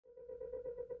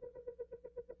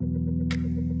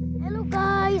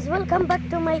welcome back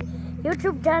to my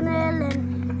YouTube channel,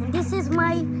 and this is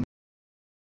my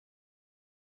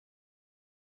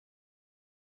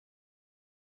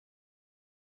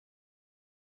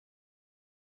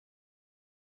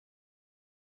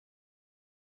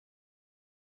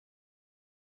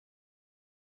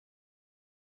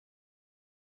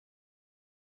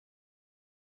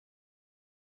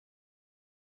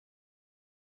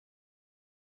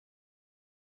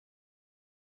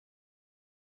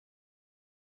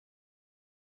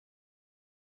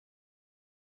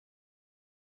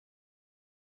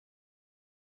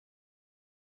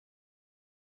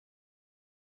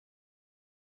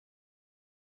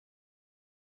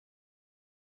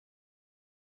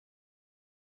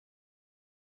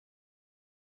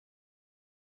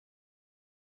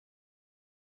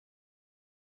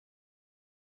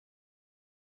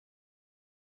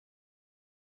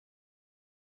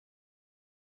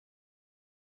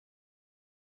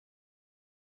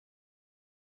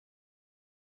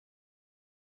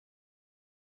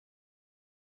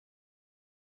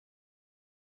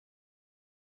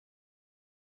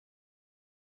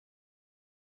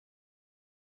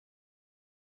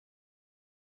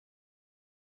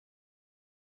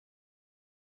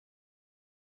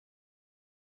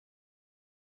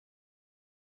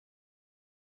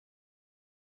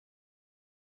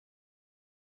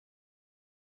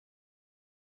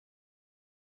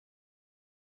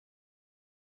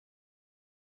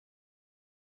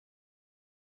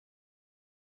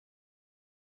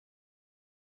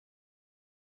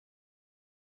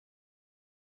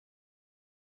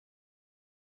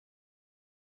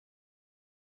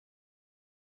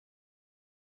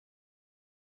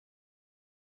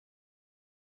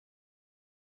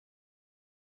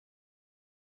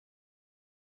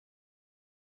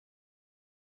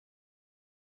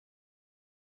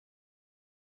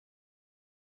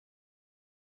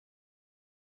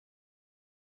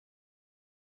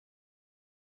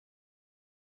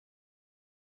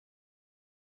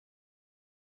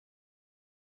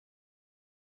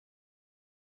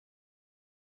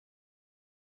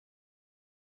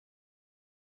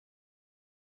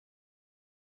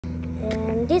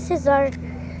and this is our,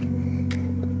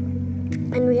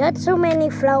 and we had so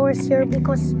many flowers here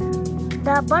because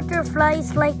the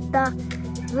butterflies like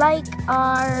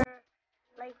our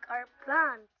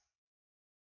plants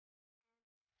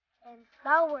and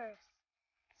flowers.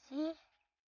 See,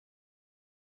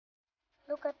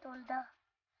 look at all the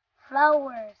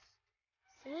flowers.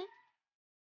 See,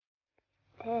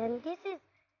 and this is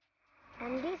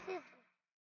and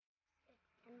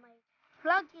my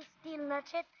vlog is still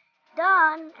not yet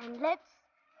done, and let's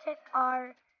check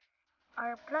our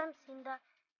plants in the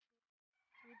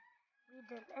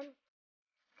middle,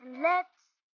 and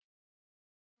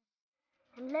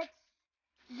let's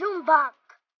zoom back.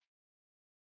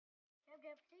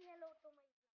 Okay, say hello to my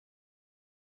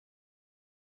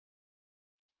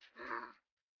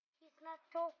he's not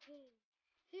talking,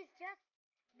 he's just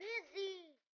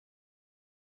busy.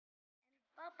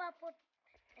 Papa put,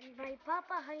 and my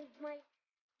papa hide my